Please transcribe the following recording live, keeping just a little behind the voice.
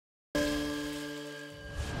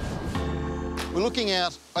We're looking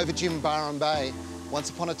out over Jimbaran Bay. Once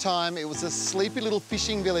upon a time, it was a sleepy little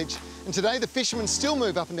fishing village, and today the fishermen still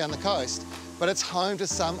move up and down the coast, but it's home to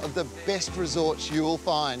some of the best resorts you will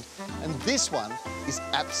find, and this one is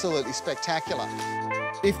absolutely spectacular.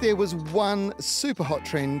 If there was one super hot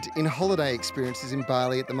trend in holiday experiences in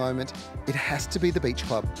Bali at the moment, it has to be the beach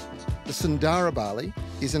club. The Sundara Bali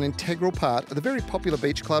is an integral part of the very popular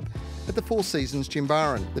beach club at the Four Seasons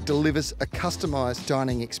Jimbaran that delivers a customised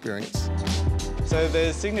dining experience. So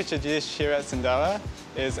the signature dish here at Sundara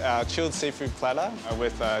is our chilled seafood platter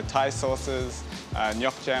with Thai sauces,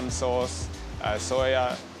 nyok jam sauce,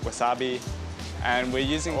 soya, wasabi, and we're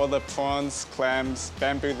using all the prawns, clams,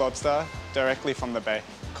 bamboo lobster directly from the bay.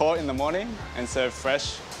 Caught in the morning and served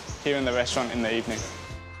fresh here in the restaurant in the evening.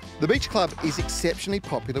 The beach club is exceptionally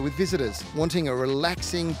popular with visitors wanting a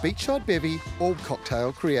relaxing beachside bevy or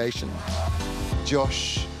cocktail creation.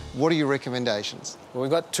 Josh, what are your recommendations? Well,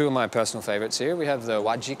 we've got two of my personal favourites here. We have the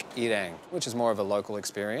wajik irang, which is more of a local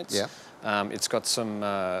experience. Yeah. It's got some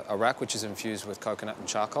arak, which is infused with coconut and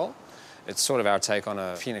charcoal. It's sort of our take on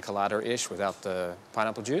a pina colada-ish without the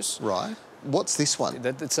pineapple juice. Right. What's this one?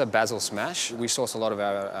 It's a basil smash. We source a lot of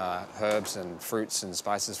our herbs and fruits and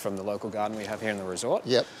spices from the local garden we have here in the resort.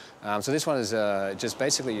 Yep. So this one is just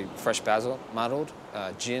basically fresh basil, muddled,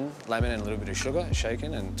 gin, lemon and a little bit of sugar,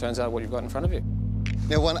 shaken, and turns out what you've got in front of you.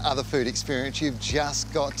 Now, one other food experience you've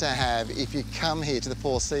just got to have if you come here to the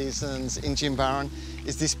Four Seasons in Jimbaran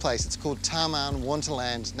is this place. It's called Taman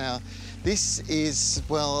Wonderland. Now, this is,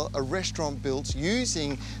 well, a restaurant built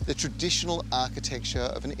using the traditional architecture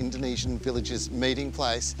of an Indonesian village's meeting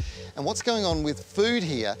place. And what's going on with food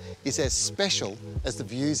here is as special as the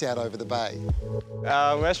views out over the bay.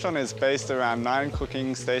 Our restaurant is based around 9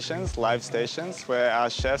 cooking stations, live stations, where our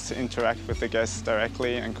chefs interact with the guests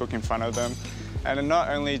directly and cook in front of them. And not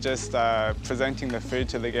only just presenting the food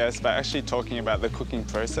to the guests, but actually talking about the cooking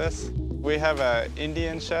process. We have an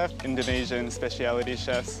Indian chef, Indonesian speciality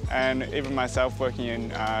chefs, and even myself working in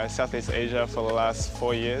Southeast Asia for the last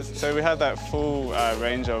 4 years. So we have that full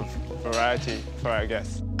range of variety for our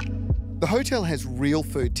guests. The hotel has real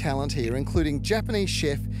food talent here, including Japanese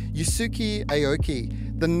chef Yusuke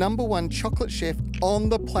Aoki, the #1 chocolate chef on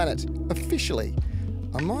the planet, officially.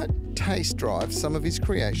 I might taste drive some of his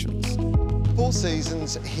creations. Four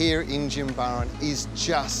Seasons here in Jimbaran is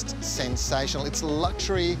just sensational. It's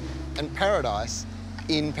luxury and paradise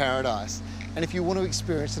in paradise. And if you want to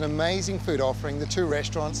experience an amazing food offering, the 2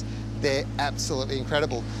 restaurants, they're absolutely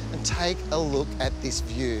incredible. And take a look at this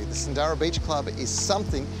view. The Sundara Beach Club is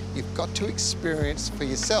something you've got to experience for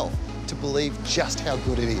yourself to believe just how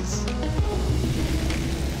good it is.